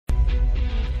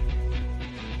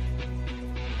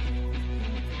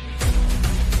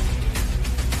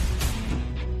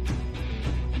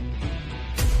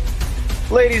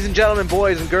Ladies and gentlemen,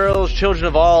 boys and girls, children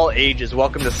of all ages,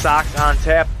 welcome to Sox on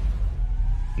Tap.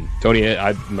 Tony,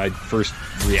 my first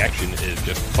reaction is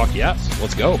just, fuck yes,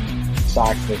 let's go.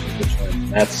 Sox versus return.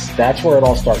 That's where it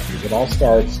all starts. It all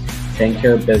starts taking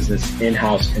care of business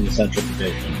in-house in the Central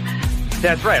Division.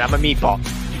 That's right, I'm a meatball.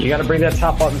 You got to bring that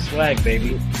top button swag,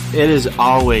 baby. It is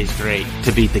always great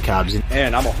to beat the Cubs.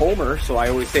 And I'm a homer, so I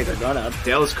always say they're gonna.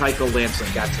 Dallas Keuchel Lamson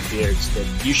got some beards that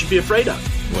you should be afraid of.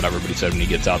 What everybody said when he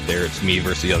gets out there, it's me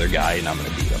versus the other guy, and I'm going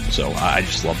to beat him. So I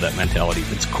just love that mentality.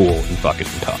 It's cool and fucking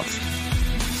tough.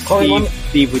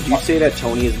 Steve, would you say that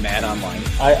Tony is mad online?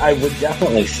 I would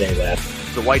definitely say that.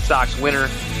 The White Sox winner.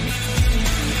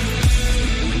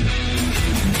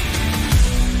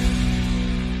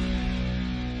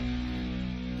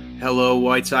 Hello,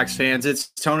 White Sox fans. It's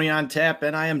Tony on Tap,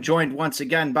 and I am joined once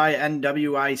again by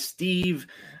NWI Steve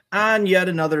on yet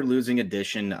another losing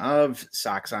edition of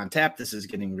Sox on Tap. This is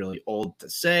getting really old to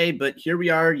say, but here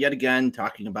we are yet again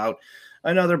talking about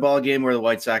another ball game where the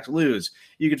White Sox lose.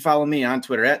 You can follow me on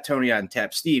Twitter at Tony on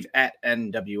Tap, Steve at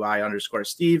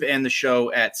NWI_Steve, and the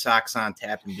show at Sox on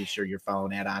Tap. And be sure you're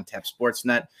following at On Tap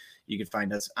Sportsnet. You can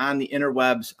find us on the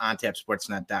interwebs,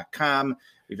 ontapsportsnet.com.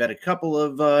 We've had a couple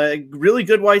of really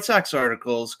good White Sox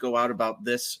articles go out about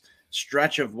this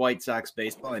stretch of White Sox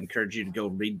baseball. I encourage you to go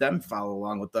read them. Follow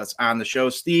along with us on the show.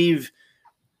 Steve,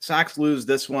 Sox lose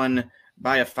this one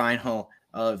by a final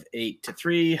of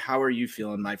 8-3. How are you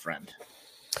feeling, my friend?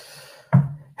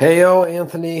 Heyo,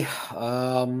 Anthony.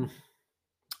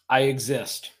 I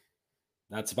exist.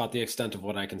 That's about the extent of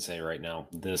what I can say right now.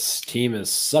 This team is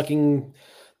sucking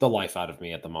the life out of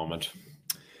me at the moment.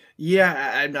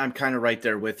 Yeah, I'm kind of right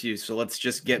there with you. So let's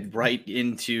just get right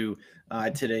into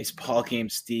today's ball game,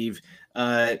 Steve.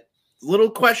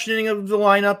 Little questioning of the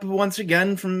lineup once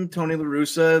again from Tony La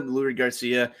Russa, Leury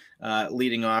Garcia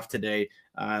leading off today.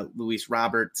 Luis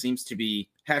Robert seems to be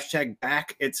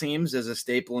 #back, it seems, as a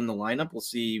staple in the lineup. We'll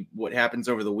see what happens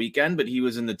over the weekend, but he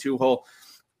was in the 2-hole.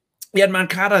 He had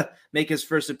Moncada make his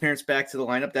first appearance back to the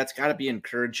lineup. That's got to be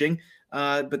encouraging.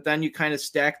 But then you kind of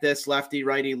stack this lefty,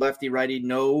 righty.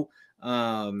 No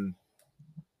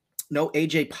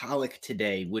AJ Pollock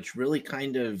today, which really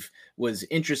kind of was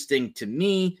interesting to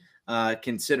me,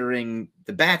 considering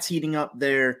the bats heating up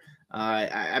there.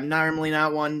 I'm normally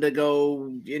not one to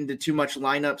go into too much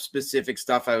lineup specific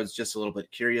stuff. I was just a little bit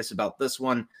curious about this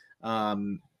one.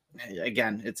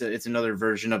 Again, it's another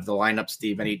version of the lineup.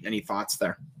 Steve, any thoughts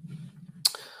there?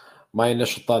 My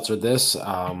initial thoughts are this.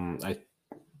 I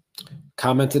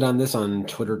commented on this on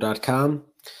twitter.com.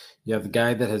 You have the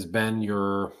guy that has been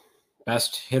your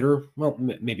best hitter. Well,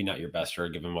 maybe not your best hitter,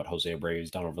 given what Jose Abreu has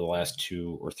done over the last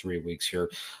 2 or 3 weeks here,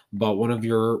 but one of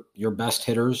your best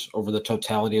hitters over the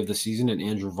totality of the season, and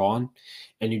Andrew Vaughn,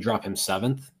 and you drop him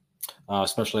 7th,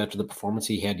 especially after the performance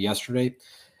he had yesterday.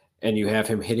 And you have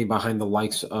him hitting behind the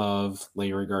likes of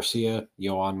Leury Garcia,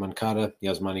 Yoan Moncada,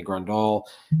 Yasmani Grandal,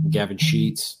 Gavin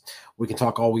Sheets. We can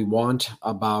talk all we want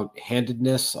about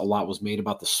handedness. A lot was made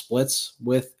about the splits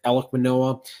with Alek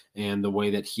Manoah and the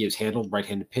way that he has handled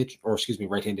right-handed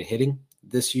hitting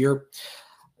this year.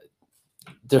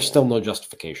 There's still no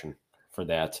justification for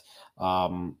that.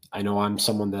 I know I'm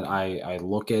someone that I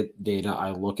look at data, I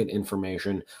look at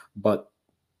information, but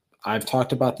I've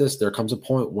talked about this. There comes a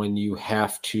point when you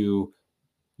have to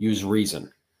use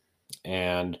reason.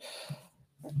 And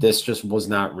this just was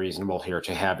not reasonable here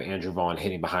to have Andrew Vaughn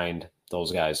hitting behind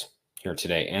those guys here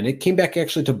today. And it came back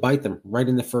actually to bite them right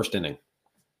in the first inning.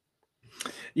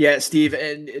 Yeah, Steve,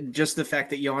 and just the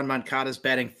fact that Yoan Moncada is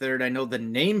batting 3rd, I know the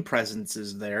name presence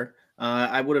is there.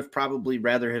 I would have probably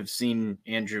rather have seen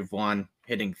Andrew Vaughn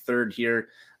hitting 3rd here.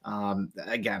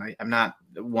 Again, I'm not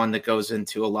one that goes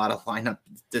into a lot of lineup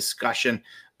discussion,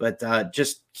 but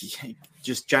just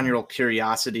general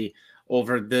curiosity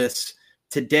over this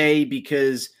today,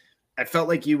 because I felt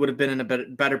like you would have been in a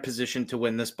better position to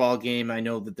win this ball game. I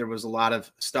know that there was a lot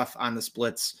of stuff on the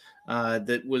splits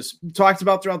that was talked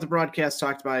about throughout the broadcast,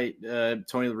 talked by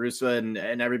Tony La Russa and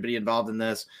everybody involved in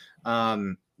this.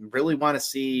 Really want to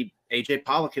see AJ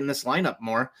Pollock in this lineup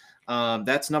more.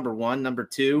 That's number one. Number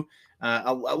two,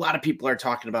 a lot of people are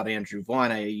talking about Andrew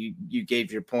Vaughn. You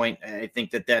gave your point. I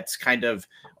think that's kind of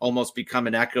almost become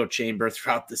an echo chamber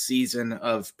throughout the season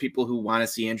of people who want to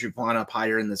see Andrew Vaughn up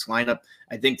higher in this lineup.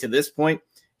 I think to this point,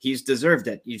 he's deserved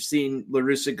it. You've seen La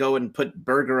Russa go and put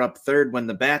Berger up 3rd when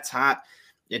the bat's hot.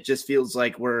 It just feels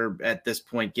like we're at this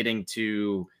point getting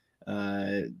to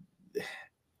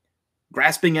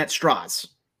grasping at straws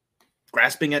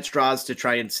to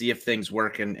try and see if things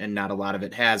work, and not a lot of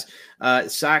it has.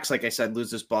 Sox, like I said,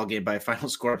 lose this ball game by a final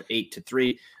score of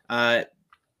 8-3.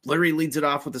 Leury leads it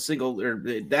off with a single.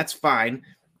 That's fine.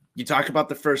 You talk about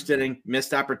the first inning,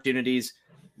 missed opportunities.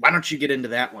 Why don't you get into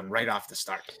that one right off the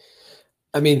start?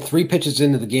 I mean, 3 pitches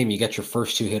into the game, you get your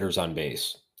first 2 hitters on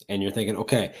base. And you're thinking,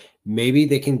 okay, maybe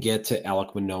they can get to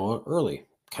Alek Manoah early,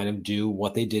 kind of do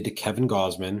what they did to Kevin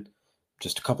Gausman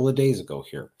just a couple of days ago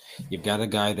here. You've got a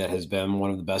guy that has been one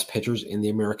of the best pitchers in the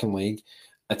American League.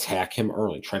 Attack him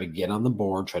early. Try to get on the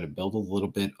board. Try to build a little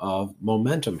bit of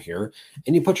momentum here.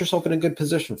 And you put yourself in a good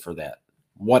position for that.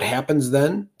 What happens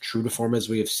then? True to form as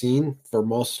we have seen for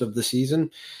most of the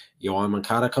season, Yoan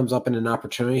Moncada comes up in an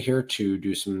opportunity here to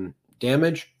do some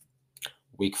damage.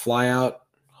 Weak flyout.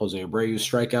 Jose Abreu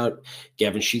strikeout.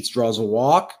 Gavin Sheets draws a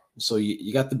walk. So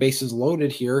you got the bases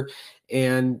loaded here.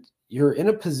 And you're in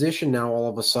a position now all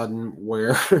of a sudden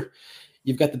where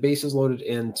you've got the bases loaded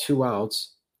and 2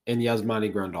 outs and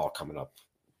Yasmani Grandal coming up.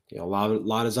 You know, a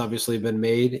lot has obviously been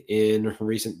made in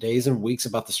recent days and weeks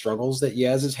about the struggles that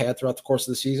Yaz has had throughout the course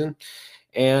of the season.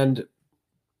 And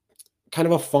kind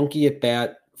of a funky at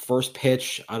bat, first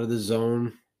pitch out of the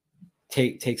zone,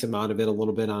 takes him out of it a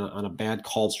little bit on a bad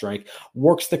called strike,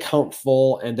 works the count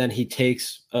full, and then he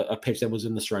takes a pitch that was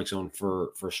in the strike zone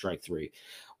for strike 3.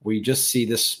 We just see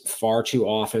this far too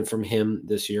often from him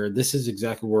this year. This is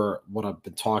exactly what I've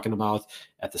been talking about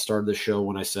at the start of the show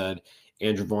when I said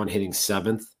Andrew Vaughn hitting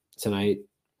 7th tonight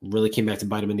really came back to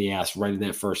bite him in the ass right in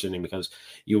that first inning, because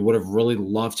you would have really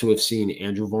loved to have seen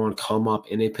Andrew Vaughn come up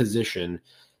in a position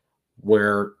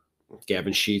where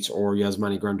Gavin Sheets or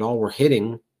Yasmani Grandal were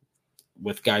hitting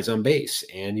with guys on base.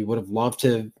 And you would have loved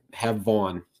to have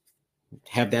Vaughn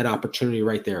have that opportunity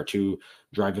right there to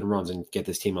drive in runs and get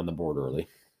this team on the board early.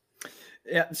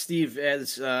 Yeah, Steve,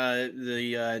 as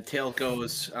the tale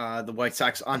goes, the White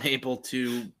Sox unable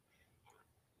to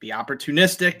be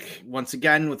opportunistic once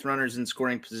again with runners in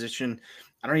scoring position.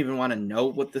 I don't even want to know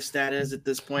what the stat is at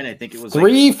this point. I think it was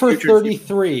 3 for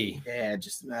 33. Yeah,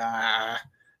 just I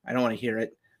don't want to hear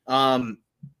it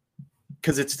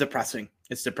because it's depressing.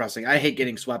 It's depressing. I hate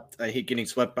getting swept. I hate getting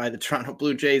swept by the Toronto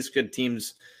Blue Jays. Good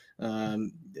teams.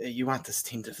 You want this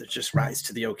team to just rise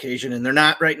to the occasion, and they're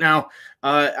not right now.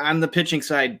 On the pitching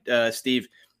side, Steve,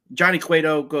 Johnny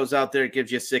Cueto goes out there,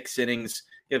 gives you 6 innings,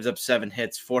 gives up 7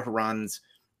 hits, 4 runs.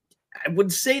 I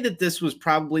would say that this was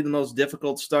probably the most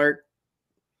difficult start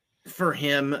for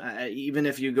him, even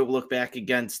if you go look back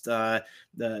against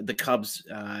the Cubs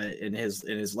in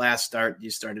his last start, you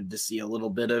started to see a little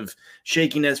bit of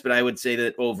shakiness. But I would say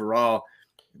that overall,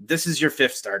 this is your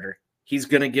 5th starter. He's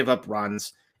going to give up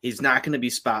runs. He's not going to be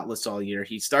spotless all year.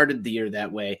 He started the year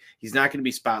that way. He's not going to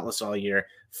be spotless all year.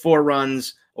 4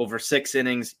 runs over 6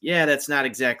 innings. Yeah, that's not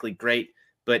exactly great,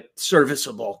 but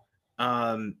serviceable,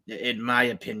 in my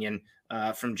opinion,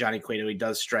 from Johnny Cueto. He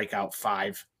does strike out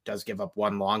 5, does give up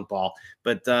 1 long ball.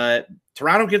 But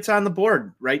Toronto gets on the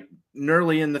board right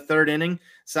early in the 3rd inning.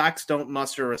 Sox don't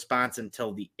muster a response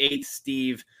until the 8th,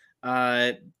 Steve.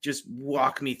 Just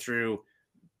walk me through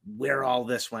where all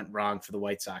this went wrong for the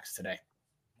White Sox today.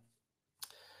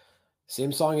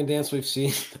 Same song and dance we've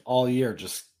seen all year.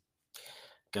 Just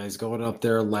guys going up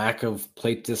there, lack of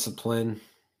plate discipline,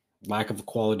 lack of a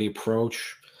quality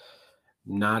approach,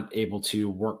 not able to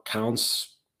work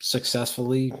counts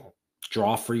successfully,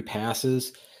 draw free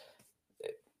passes.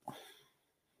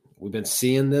 We've been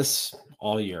seeing this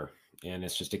all year, and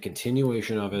it's just a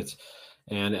continuation of it.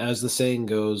 And as the saying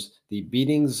goes, the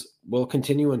beatings will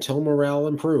continue until morale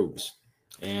improves.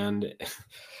 And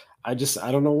I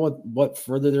don't know what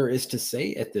further there is to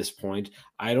say at this point.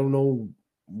 I don't know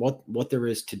what there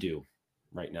is to do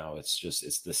right now.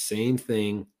 It's the same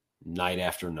thing night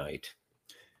after night.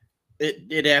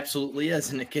 It absolutely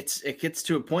is. And it gets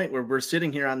to a point where we're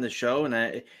sitting here on the show, and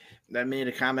I made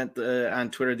a comment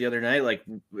on Twitter the other night, like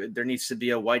there needs to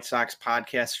be a White Sox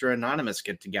podcaster anonymous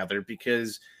get together,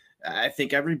 because I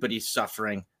think everybody's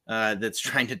suffering that's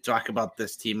trying to talk about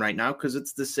this team right now, because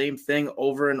it's the same thing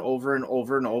over and over and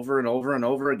over and over and over and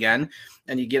over again.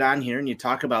 And you get on here and you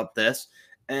talk about this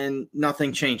and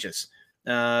nothing changes.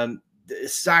 The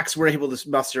Sox were able to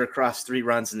muster across 3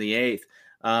 runs in the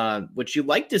 8th, which you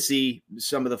like to see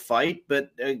some of the fight, but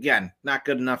again, not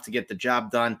good enough to get the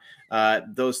job done.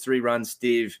 Those 3 runs,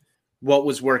 Steve, what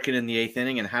was working in the 8th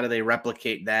inning, and how do they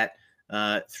replicate that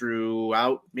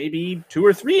throughout maybe 2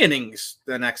 or 3 innings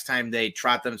the next time they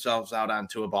trot themselves out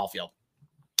onto a ball field?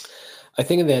 I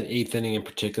think in that 8th inning in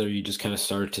particular, you just kind of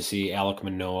started to see Alek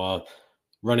Manoah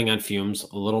running on fumes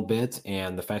a little bit.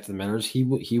 And the fact of the matter is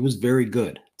he was very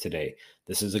good today.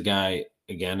 This is a guy,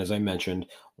 again, as I mentioned,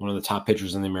 one of the top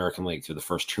pitchers in the American League through the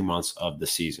first 2 months of the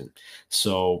season.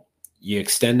 So you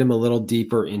extend him a little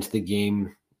deeper into the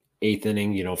game, 8th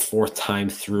inning, 4th time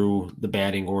through the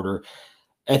batting order.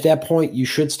 At that point, you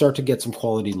should start to get some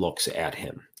quality looks at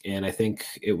him. And I think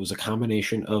it was a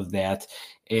combination of that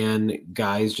and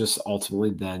guys just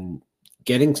ultimately then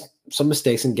getting some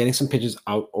mistakes and getting some pitches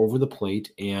out over the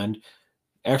plate and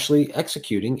actually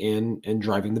executing and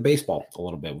driving the baseball a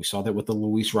little bit. We saw that with the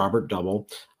Luis Robert double.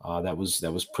 That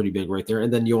was pretty big right there.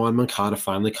 And then Yoan Moncada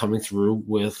finally coming through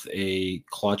with a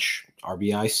clutch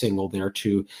RBI single there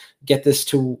to get this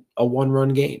to a 1-run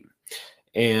game.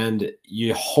 And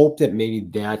you hope that maybe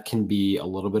that can be a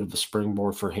little bit of a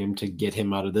springboard for him to get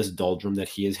him out of this doldrum that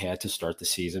he has had to start the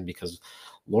season, because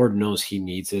Lord knows he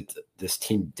needs it. This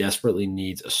team desperately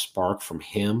needs a spark from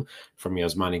him, from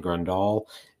Yasmani Grandal,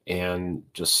 and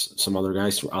just some other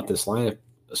guys throughout this lineup,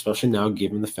 especially now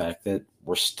given the fact that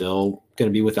we're still going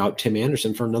to be without Tim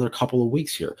Anderson for another couple of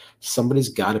weeks here. Somebody's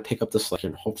got to pick up the slack,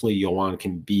 and hopefully Yoan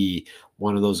can be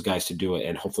one of those guys to do it,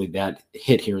 and hopefully that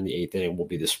hit here in the 8th inning will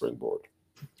be the springboard.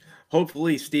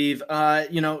 Hopefully, Steve.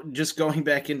 Just going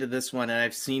back into this one, and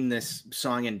I've seen this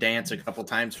song and dance a couple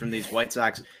times from these White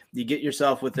Sox. You get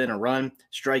yourself within a run,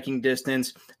 striking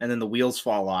distance, and then the wheels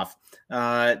fall off.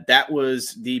 That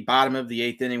was the bottom of the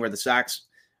 8th inning where the Sox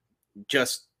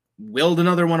just willed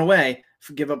another one away,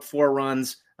 give up 4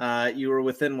 runs. You were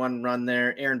within 1 run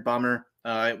there. Aaron Bummer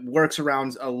works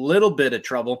around a little bit of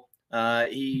trouble.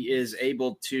 He is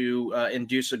able to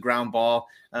induce a ground ball.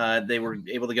 They were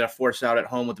able to get a force out at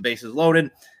home with the bases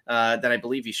loaded. Then I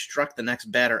believe he struck the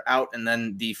next batter out, and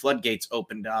then the floodgates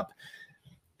opened up.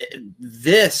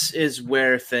 This is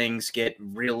where things get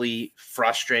really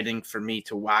frustrating for me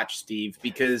to watch, Steve,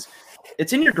 because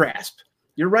it's in your grasp.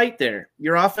 You're right there.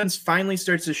 Your offense finally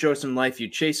starts to show some life. You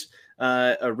chase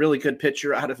a really good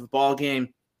pitcher out of a ball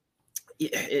game.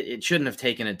 It shouldn't have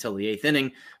taken until the 8th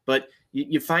inning, but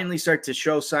you finally start to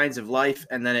show signs of life,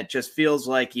 and then it just feels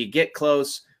like you get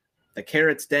close, the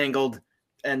carrot's dangled,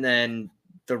 and then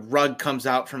the rug comes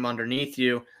out from underneath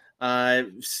you.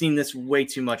 I've seen this way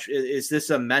too much. Is this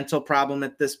a mental problem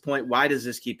at this point? Why does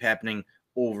this keep happening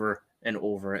over and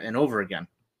over and over again?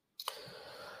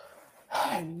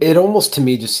 It almost to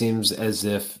me just seems as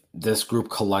if this group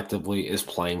collectively is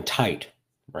playing tight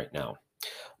right now.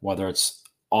 Whether it's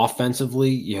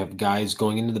offensively, you have guys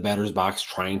going into the batter's box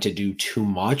trying to do too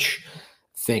much,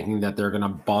 thinking that they're going to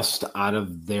bust out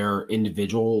of their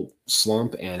individual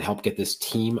slump and help get this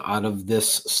team out of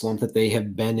this slump that they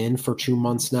have been in for 2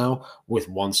 months now with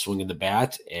one swing of the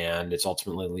bat, and it's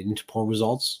ultimately leading to poor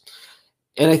results.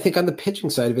 And I think on the pitching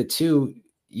side of it too,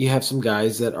 you have some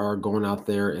guys that are going out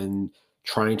there and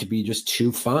trying to be just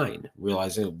too fine,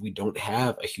 realizing that we don't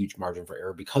have a huge margin for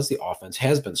error because the offense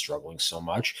has been struggling so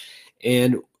much.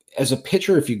 And as a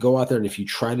pitcher, if you go out there and if you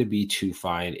try to be too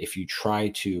fine, if you try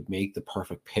to make the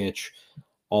perfect pitch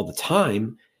all the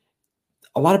time,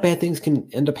 a lot of bad things can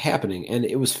end up happening. And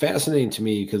it was fascinating to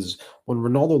me because when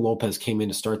Ronaldo Lopez came in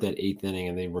to start that 8th inning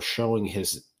and they were showing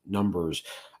his numbers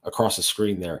across the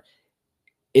screen there,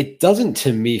 it doesn't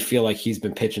to me feel like he's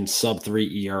been pitching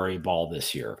sub-3 ERA ball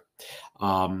this year.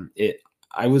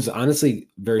 I was honestly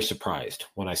very surprised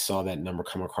when I saw that number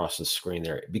come across the screen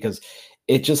there because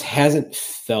it just hasn't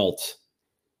felt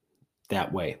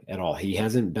that way at all. He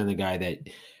hasn't been the guy that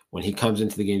when he comes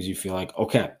into the games, you feel like,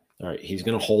 okay, all right, he's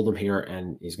going to hold them here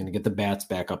and he's going to get the bats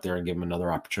back up there and give him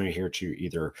another opportunity here to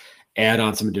either add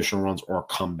on some additional runs or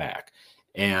come back.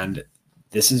 And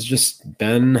this has just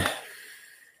been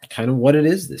kind of what it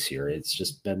is this year. It's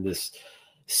just been this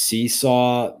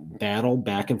seesaw battle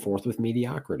back and forth with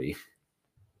mediocrity.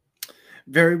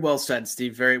 Very well said,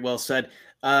 Steve. Very well said.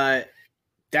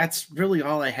 That's really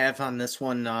all I have on this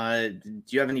one. Do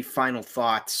you have any final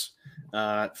thoughts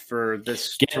for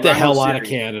this? Get the hell out of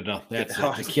Canada. That's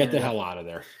it. Just get the hell out of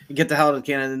there. Get the hell out of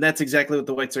Canada. And that's exactly what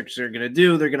the White Sox are going to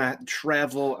do. They're going to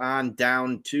travel on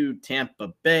down to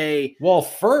Tampa Bay. Well,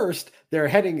 first they're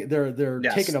taking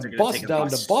a bus down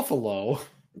to Buffalo.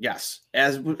 Yes,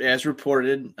 as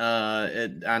reported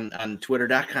on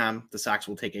Twitter.com, the Sox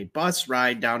will take a bus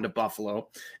ride down to Buffalo,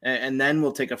 and then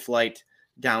we'll take a flight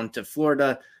down to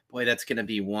Florida. Boy, that's going to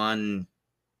be one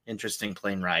interesting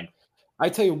plane ride. I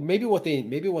tell you, maybe what they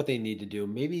need to do,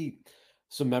 maybe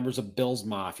some members of Bill's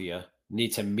Mafia need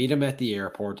to meet him at the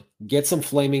airport, get some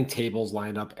flaming tables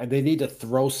lined up, and they need to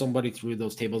throw somebody through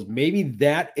those tables. Maybe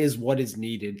that is what is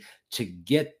needed to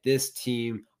get this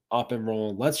team up and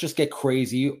rolling. Let's just get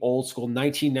crazy, old school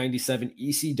 1997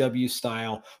 ECW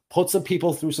style, put some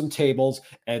people through some tables,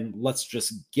 and let's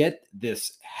just get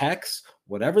this hex,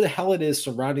 whatever the hell it is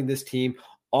surrounding this team,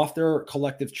 off their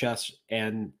collective chests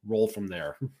and roll from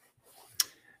there.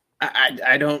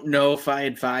 I don't know if I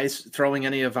advise throwing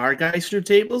any of our guys through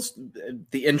tables.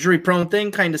 The injury prone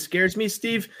thing kind of scares me,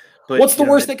 Steve. But what's the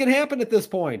worst that can happen at this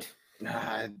point?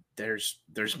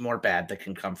 there's more bad that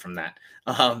can come from that.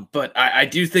 But I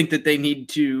do think that they need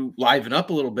to liven up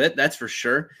a little bit. That's for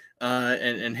sure.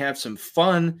 And have some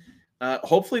fun.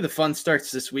 Hopefully the fun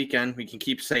starts this weekend. We can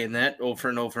keep saying that over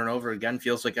and over and over again.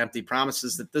 Feels like empty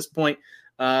promises at this point.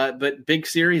 But big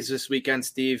series this weekend,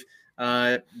 Steve.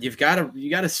 You got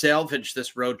to salvage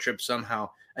this road trip somehow.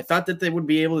 I thought that they would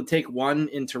be able to take one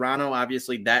in Toronto.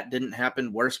 Obviously, that didn't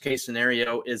happen. Worst case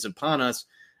scenario is upon us.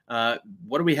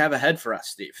 What do we have ahead for us,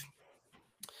 Steve?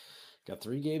 Got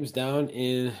 3 games down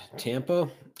in Tampa,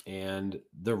 and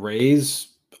the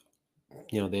Rays,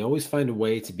 they always find a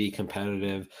way to be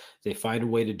competitive. They find a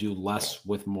way to do less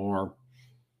with more.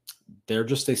 They're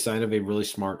just a sign of a really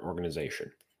smart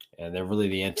organization, and they're really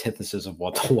the antithesis of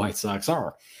what the White Sox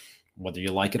are. Whether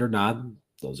you like it or not,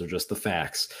 those are just the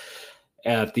facts.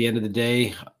 At the end of the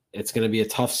day, it's going to be a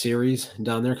tough series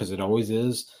down there because it always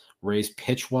is. Rays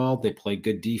pitch well. They play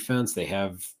good defense. They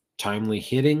have timely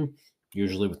hitting,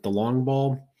 usually with the long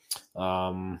ball.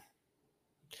 I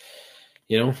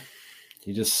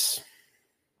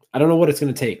don't know what it's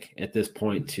going to take at this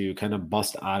point to kind of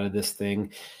bust out of this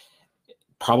thing.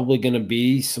 Probably going to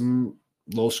be some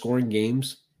low-scoring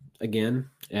games again,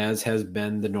 as has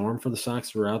been the norm for the Sox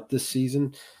throughout this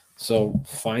season. So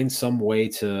find some way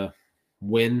to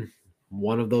win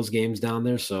one of those games down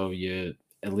there so you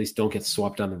at least don't get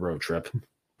swept on the road trip.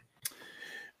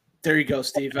 There you go,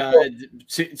 Steve.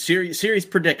 Series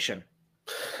prediction.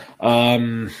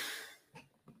 I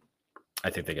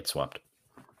think they get swept.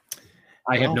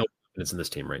 I have no confidence in this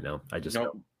team right now. I just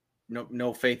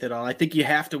no faith at all. I think you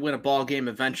have to win a ball game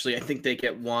eventually. I think they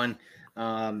get one.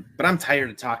 But I'm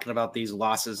tired of talking about these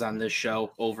losses on this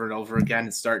show over and over again.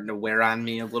 It's starting to wear on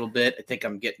me a little bit. I think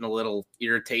I'm getting a little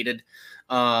irritated.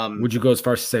 Would you go as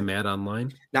far as to say Mad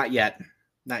Online? Not yet.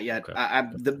 Okay.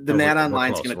 The No, Mad we're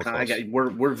Online's close, going to we're come.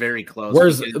 close. We're very close.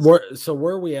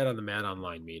 Where are we at on the Mad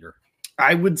Online meter?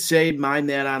 I would say my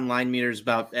Mad Online meter is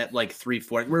about at like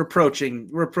 3-4. We're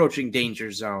approaching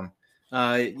danger zone.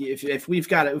 If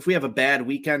we have a bad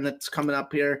weekend that's coming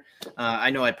up here, I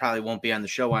know I probably won't be on the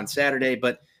show on Saturday,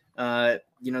 but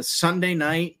Sunday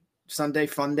night, Sunday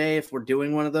fun day, if we're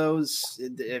doing one of those,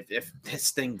 if this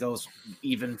thing goes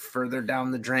even further down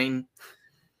the drain,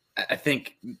 I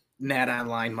think Mad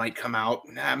Online might come out.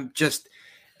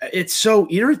 It's so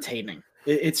irritating.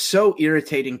 It's so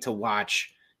irritating to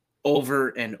watch over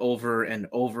and over and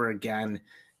over again,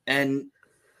 and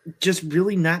just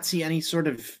really not see any sort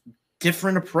of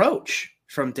different approach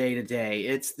from day to day.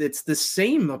 It's the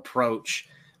same approach.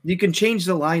 You can change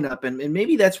the lineup, and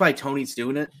maybe that's why Tony's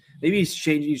doing it. Maybe he's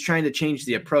trying to change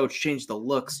the approach, change the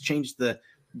looks, change the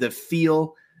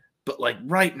feel. But like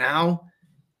right now,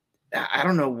 I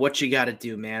don't know what you got to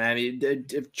do, man. I mean,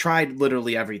 I've tried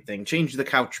literally everything. Change the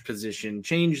couch position,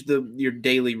 change your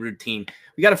daily routine.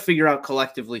 We got to figure out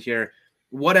collectively here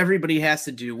what everybody has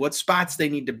to do, what spots they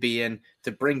need to be in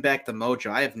to bring back the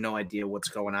mojo. I have no idea what's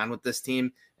going on with this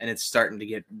team, and it's starting to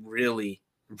get really,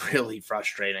 really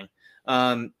frustrating.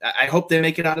 I hope they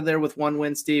make it out of there with one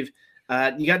win, Steve.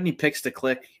 You got any picks to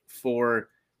click for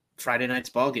Friday night's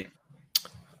ball game?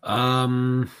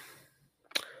 I'm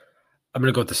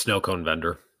going to go with the snow cone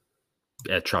vendor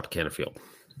at Tropicana Field.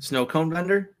 Snow cone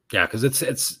vendor? Yeah, because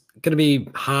it's going to be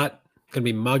hot, going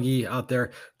to be muggy out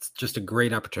there. It's just a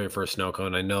great opportunity for a snow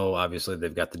cone. I know, obviously,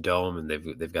 they've got the dome and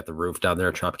they've got the roof down there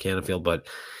at Tropicana Field, but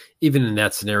even in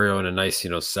that scenario, in a nice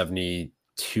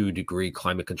 72-degree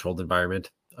climate-controlled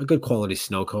environment, a good quality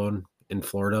snow cone in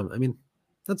Florida, I mean,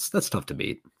 that's tough to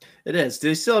beat. It is. Do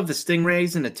they still have the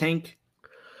Stingrays in the tank?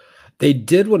 They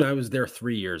did when I was there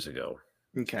 3 years ago.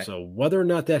 Okay. So whether or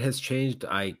not that has changed,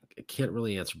 I can't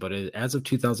really answer. But as of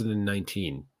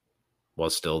 2019,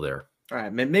 was still there. All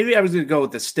right. Maybe I was going to go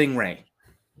with the Stingray.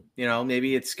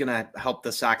 Maybe it's going to help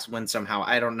the Sox win somehow.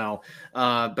 I don't know.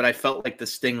 But I felt like the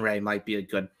Stingray might be a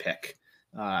good pick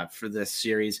for this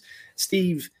series.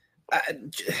 Steve,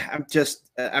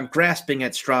 I'm grasping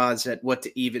at straws at what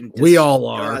to even discuss. We all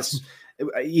are.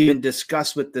 Even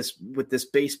discuss with this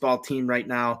baseball team right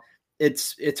now.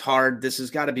 It's hard. This has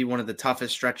got to be one of the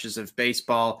toughest stretches of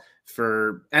baseball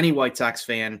for any White Sox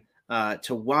fan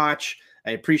to watch.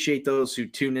 I appreciate those who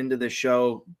tune into the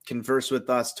show, converse with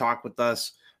us, talk with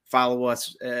us, follow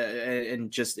us, and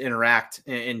just interact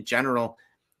in general.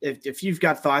 If you've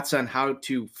got thoughts on how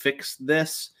to fix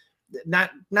this, not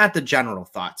the general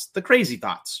thoughts, the crazy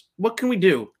thoughts. What can we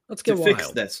do to fix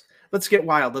this? Let's get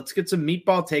wild. Let's get some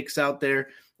meatball takes out there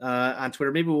on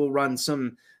Twitter. Maybe we'll run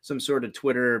some sort of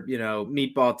Twitter,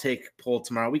 meatball take poll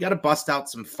tomorrow. We got to bust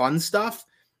out some fun stuff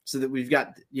so that we've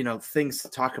got, things to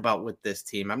talk about with this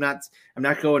team. I'm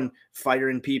not going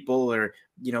firing people or,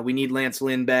 we need Lance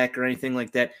Lynn back or anything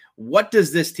like that. What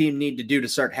does this team need to do to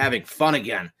start having fun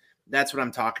again? That's what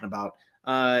I'm talking about.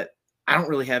 I don't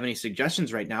really have any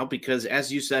suggestions right now because,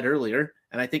 as you said earlier,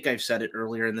 and I think I've said it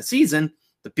earlier in the season,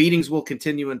 the beatings will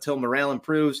continue until morale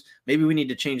improves. Maybe we need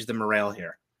to change the morale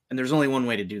here. And there's only one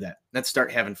way to do that. Let's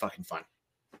start having fucking fun.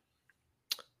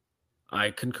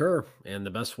 I concur. And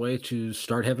the best way to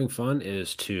start having fun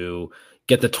is to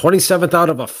get the 27th out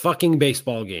of a fucking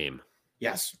baseball game.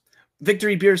 Yes.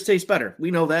 Victory beers taste better.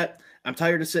 We know that. I'm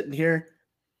tired of sitting here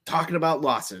talking about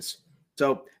losses.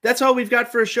 So that's all we've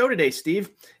got for a show today, Steve.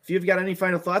 If you've got any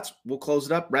final thoughts, we'll close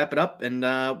it up, wrap it up, and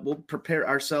we'll prepare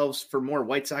ourselves for more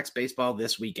White Sox baseball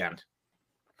this weekend.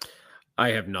 I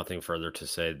have nothing further to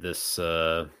say. This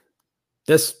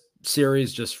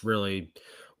series just really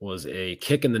was a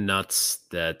kick in the nuts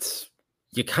that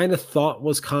you kind of thought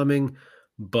was coming,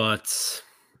 but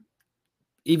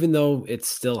even though it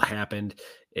still happened,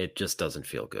 it just doesn't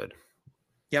feel good.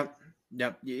 Yep.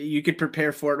 You could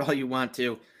prepare for it all you want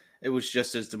to. It was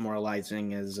just as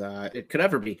demoralizing as it could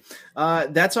ever be.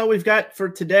 That's all we've got for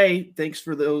today. Thanks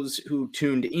for those who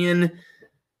tuned in.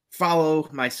 Follow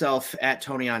myself at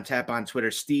Tony on Tap on Twitter,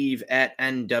 Steve at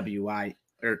NWI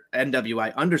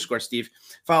 _ Steve.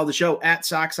 Follow the show at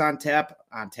Sox on Tap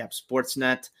on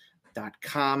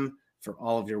tapsportsnet.com for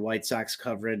all of your White Sox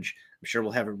coverage. I'm sure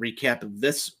we'll have a recap of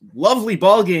this lovely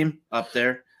ball game up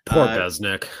there. Poor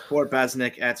Besnick. Poor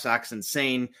Besnick at Sox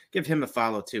Insane. Give him a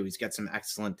follow, too. He's got some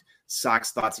excellent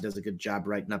Sox thoughts. He does a good job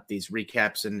writing up these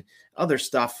recaps and other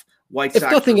stuff. If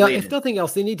nothing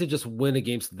else, they need to just win a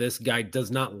game so this guy does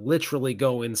not literally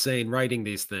go insane writing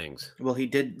these things. Well, he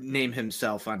did name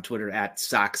himself on Twitter at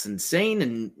Sox Insane,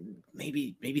 and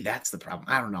maybe that's the problem.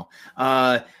 I don't know.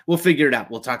 We'll figure it out.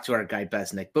 We'll talk to our guy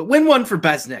Besnick. But win one for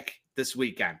Besnick this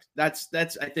weekend. That's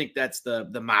I think that's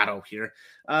the motto here.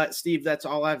 Steve, that's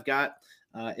all I've got.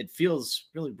 It feels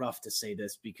really rough to say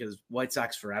this because White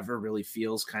Sox forever really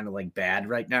feels kind of like bad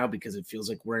right now because it feels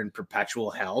like we're in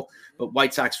perpetual hell, but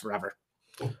White Sox forever.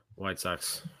 White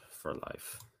Sox for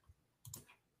life.